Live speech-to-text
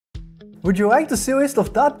Would you like to see a list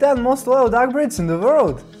of top 10 most loyal dog breeds in the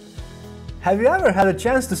world? Have you ever had a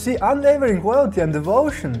chance to see unwavering loyalty and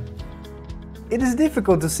devotion? It is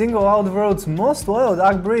difficult to single out the world's most loyal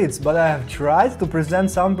dog breeds, but I have tried to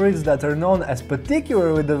present some breeds that are known as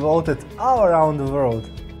particularly devoted all around the world.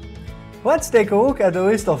 Let's take a look at the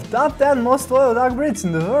list of top 10 most loyal dog breeds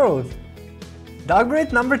in the world. Dog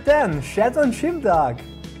breed number 10, Shetland Sheepdog.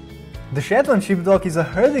 The Shetland Sheepdog is a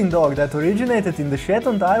herding dog that originated in the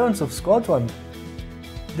Shetland Islands of Scotland.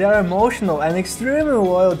 They are emotional and extremely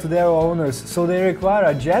loyal to their owners, so they require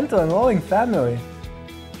a gentle and loving family.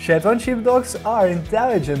 Shetland Sheepdogs are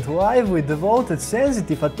intelligent, lively, devoted,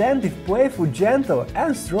 sensitive, attentive, playful, gentle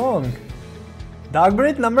and strong. Dog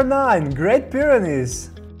breed number 9, Great Pyrenees.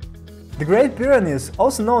 The Great Pyrenees,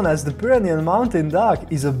 also known as the Pyrenean Mountain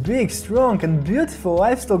Dog, is a big, strong and beautiful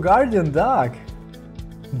livestock guardian dog.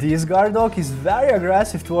 This guard dog is very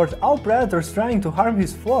aggressive toward all predators trying to harm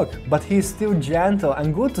his flock, but he is still gentle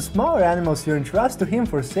and good to smaller animals you entrust to him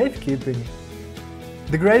for safekeeping.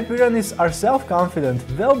 The Great Pyrenees are self-confident,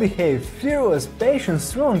 well-behaved, fearless, patient,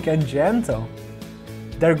 strong and gentle.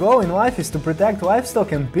 Their goal in life is to protect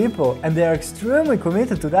livestock and people, and they are extremely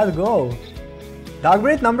committed to that goal. Dog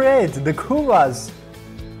breed number 8, the Kuvas.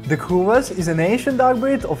 The Kuvas is an ancient dog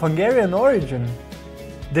breed of Hungarian origin.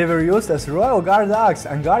 They were used as royal guard dogs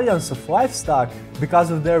and guardians of livestock.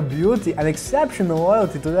 Because of their beauty and exceptional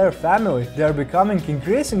loyalty to their family, they are becoming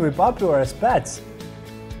increasingly popular as pets.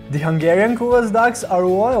 The Hungarian Kuvas dogs are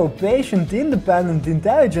loyal, patient, independent,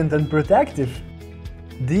 intelligent and protective.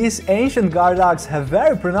 These ancient guard dogs have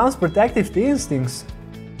very pronounced protective instincts.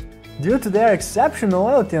 Due to their exceptional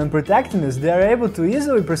loyalty and protectiveness, they are able to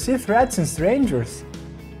easily perceive threats in strangers.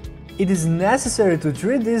 It is necessary to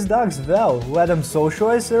treat these dogs well, let them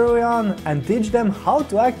socialize early on, and teach them how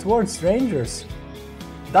to act towards strangers.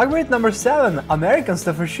 Dog breed number 7, American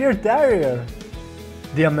Staffordshire Terrier.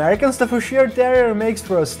 The American Staffordshire Terrier makes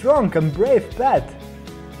for a strong and brave pet.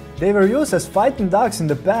 They were used as fighting dogs in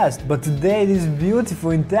the past, but today these beautiful,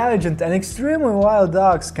 intelligent and extremely loyal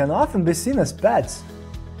dogs can often be seen as pets.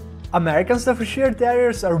 American Staffordshire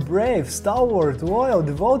Terriers are brave, stalwart, loyal,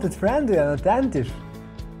 devoted, friendly and attentive.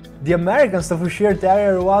 The American Staffordshire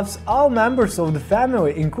Terrier loves all members of the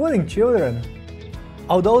family, including children.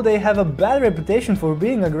 Although they have a bad reputation for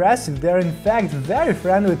being aggressive, they are in fact very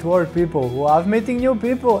friendly toward people, love meeting new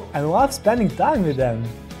people and love spending time with them.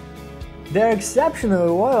 They are exceptionally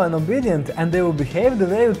loyal and obedient, and they will behave the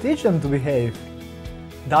way you teach them to behave.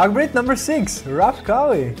 Dog breed number 6, Rough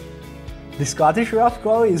Collie. The Scottish Rough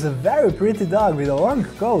Collie is a very pretty dog with a long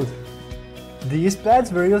coat. These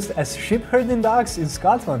pets were used as sheep herding dogs in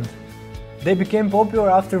Scotland. They became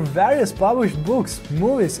popular after various published books,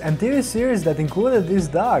 movies and TV series that included these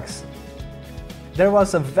dogs. There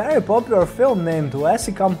was a very popular film named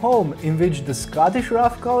Lassie Come Home, in which the Scottish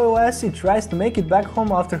Rough Collie Lassie tries to make it back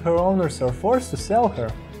home after her owners are forced to sell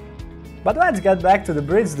her. But let's get back to the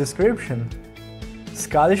breed's description.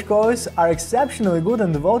 Scottish Collies are exceptionally good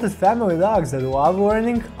and devoted family dogs that love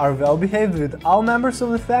learning, are well behaved with all members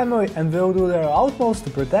of the family and will do their utmost to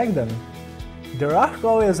protect them. The Rough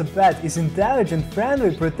Collie as a pet is intelligent,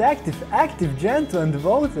 friendly, protective, active, gentle and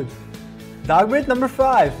devoted. Dog breed number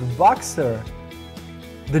 5, Boxer.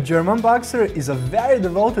 The German Boxer is a very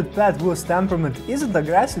devoted pet whose temperament isn't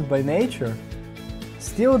aggressive by nature.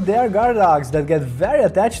 Still, they are guard dogs that get very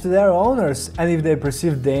attached to their owners, and if they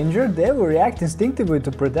perceive danger, they will react instinctively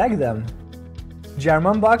to protect them.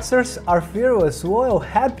 German Boxers are fearless, loyal,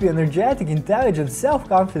 happy, energetic, intelligent,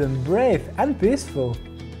 self-confident, brave and peaceful.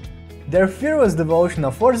 Their fearless devotion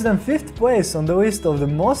affords them 5th place on the list of the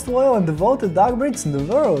most loyal and devoted dog breeds in the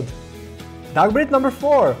world. Dog breed number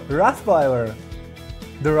 4, Rottweiler.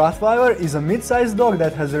 The Rottweiler is a mid-sized dog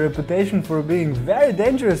that has a reputation for being very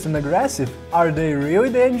dangerous and aggressive. Are they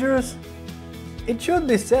really dangerous? It should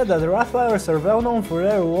be said that Rottweilers are well known for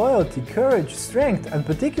their loyalty, courage, strength and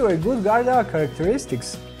particularly good guard dog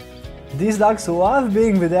characteristics. These dogs love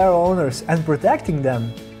being with their owners and protecting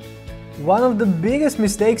them. One of the biggest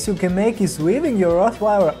mistakes you can make is leaving your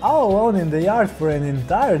Rottweiler all alone in the yard for an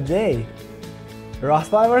entire day.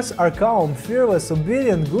 Rottweilers are calm, fearless,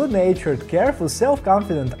 obedient, good-natured, careful,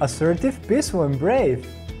 self-confident, assertive, peaceful and brave.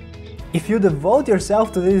 If you devote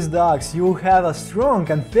yourself to these dogs, you will have a strong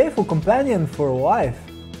and faithful companion for life.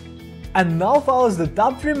 And now follows the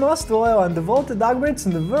top 3 most loyal and devoted dog breeds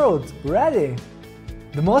in the world. Ready?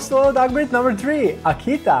 The most loyal dog breed number 3,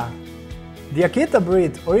 Akita. The Akita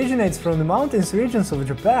breed originates from the mountainous regions of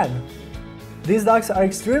Japan. These dogs are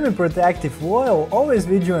extremely protective, loyal, always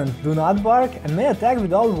vigilant, do not bark and may attack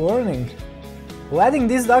without warning. Letting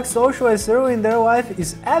these dogs socialize early in their life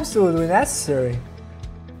is absolutely necessary.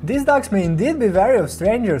 These dogs may indeed be wary of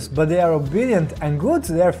strangers, but they are obedient and good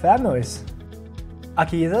to their families.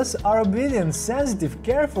 Akitas are obedient, sensitive,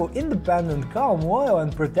 careful, independent, calm, loyal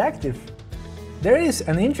and protective. There is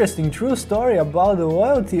an interesting true story about the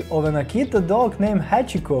loyalty of an Akita dog named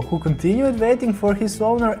Hachiko, who continued waiting for his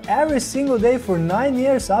owner every single day for 9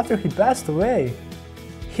 years after he passed away.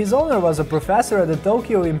 His owner was a professor at the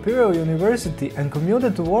Tokyo Imperial University and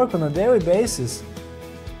commuted to work on a daily basis.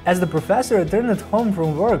 As the professor returned home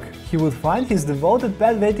from work, he would find his devoted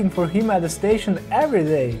pet waiting for him at the station every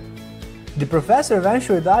day. The professor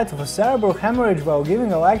eventually died of a cerebral hemorrhage while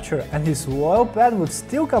giving a lecture, and his loyal pet would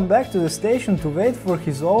still come back to the station to wait for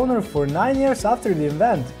his owner for 9 years after the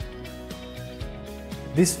event.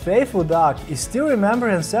 This faithful dog is still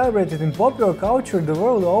remembered and celebrated in popular culture the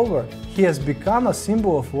world over. He has become a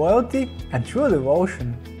symbol of loyalty and true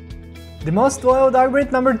devotion. The most loyal dog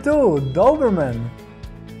breed number 2, Doberman.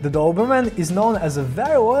 The Doberman is known as a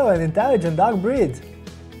very loyal and intelligent dog breed.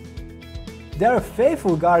 They are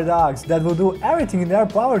faithful guard dogs that will do everything in their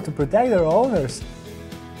power to protect their owners.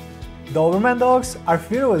 Doberman dogs are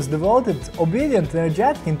fearless, devoted, obedient,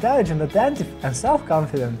 energetic, intelligent, attentive, and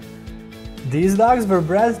self-confident. These dogs were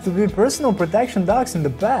bred to be personal protection dogs in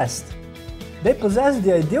the past. They possess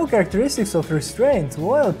the ideal characteristics of restraint,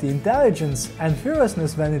 loyalty, intelligence, and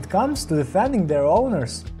fearlessness when it comes to defending their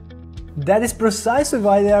owners. That is precisely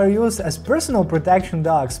why they are used as personal protection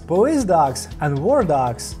dogs, police dogs, and war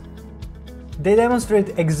dogs. They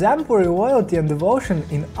demonstrate exemplary loyalty and devotion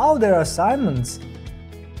in all their assignments.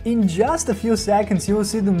 In just a few seconds you will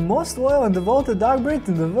see the most loyal and devoted dog breed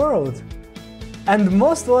in the world. And the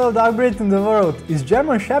most loyal dog breed in the world is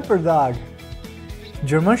German Shepherd dog.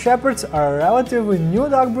 German Shepherds are a relatively new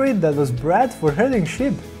dog breed that was bred for herding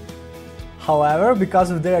sheep. However,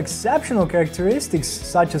 because of their exceptional characteristics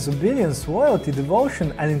such as obedience, loyalty,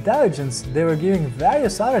 devotion, and intelligence, they were given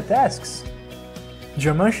various other tasks.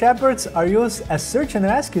 German Shepherds are used as search and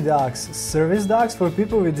rescue dogs, service dogs for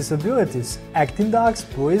people with disabilities, acting dogs,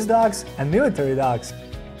 police dogs, and military dogs.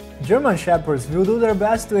 German Shepherds will do their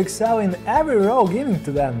best to excel in every role given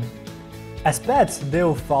to them. As pets, they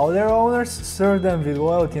will follow their owners, serve them with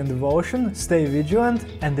loyalty and devotion, stay vigilant,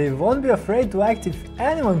 and they won't be afraid to act if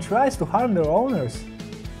anyone tries to harm their owners.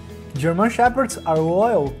 German Shepherds are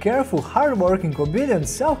loyal, careful, hardworking, obedient,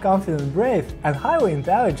 self-confident, brave, and highly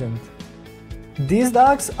intelligent. These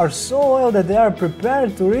dogs are so loyal that they are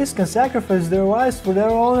prepared to risk and sacrifice their lives for their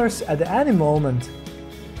owners at any moment.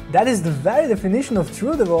 That is the very definition of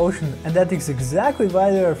true devotion, and that is exactly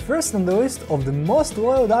why they are first on the list of the most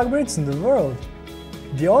loyal dog breeds in the world.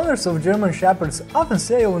 The owners of German Shepherds often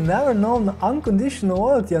say you will never know unconditional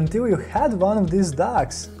loyalty until you had one of these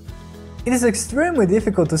dogs. It is extremely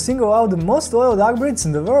difficult to single out the most loyal dog breeds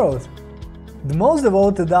in the world. The most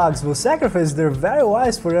devoted dogs will sacrifice their very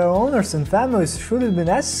lives for their owners and families should it be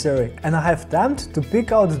necessary, and I have attempted to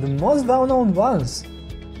pick out the most well-known ones.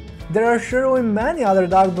 There are surely many other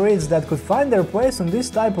dog breeds that could find their place on this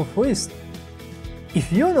type of list.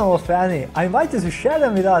 If you know of any, I invite you to share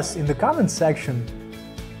them with us in the comments section.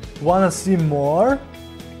 Wanna see more?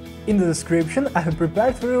 In the description I have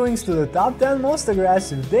prepared 3 links to the top 10 most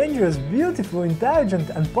aggressive, dangerous, beautiful,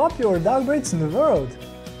 intelligent and popular dog breeds in the world.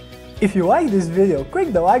 If you like this video,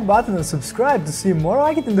 click the like button and subscribe to see more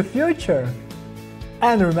like it in the future.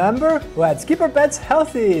 And remember, let's keep our pets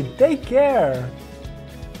healthy, take care!